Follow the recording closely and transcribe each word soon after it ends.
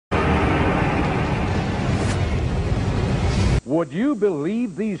Would you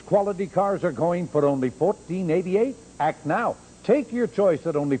believe these quality cars are going for only $14.88? Act now. Take your choice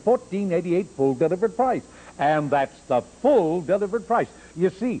at only $14.88 full delivered price. And that's the full delivered price.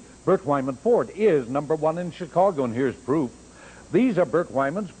 You see, Bert Wyman Ford is #1 in Chicago, and here's proof. These are Bert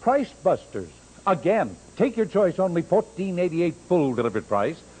Wyman's Price Busters. Again, take your choice, only $14.88 full delivered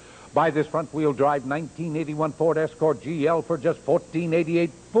price. Buy this front-wheel drive 1981 Ford Escort GL for just $14.88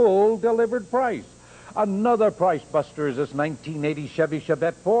 full delivered price. Another Price Buster is this 1980 Chevy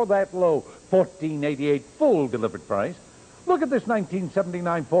Chevette for that low $14.88 full delivered price. Look at this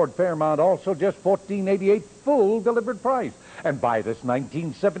 1979 Ford Fairmont, also just $14.88 full delivered price. And buy this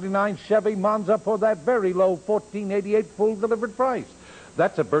 1979 Chevy Monza for that very low $14.88 full delivered price.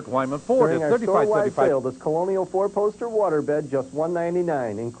 That's a Bert Wyman Ford During at our store-wide $35.35. sale, this Colonial four-poster waterbed, just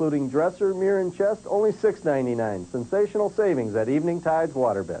 $199, including dresser, mirror, and chest, only $699. Sensational savings at Evening Tide's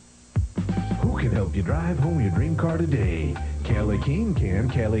Waterbed. Who can help you drive home your dream car today? Kelly Keene can.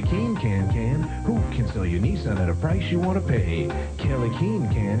 Kelly Keene can. Who can sell you Nissan at a price you want to pay? Kelly Keene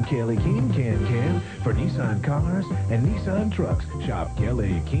can. Kelly Keene can. For Nissan cars and Nissan trucks, shop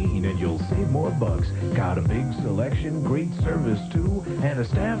Kelly Keene and you'll save more bucks. Got a big selection, great service too, and a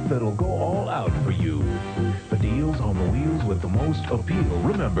staff that'll go all out for you. The deals on the wheels with the most appeal.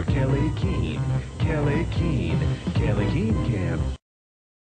 Remember Kelly Keene. Kelly Keene. Kelly Keene can.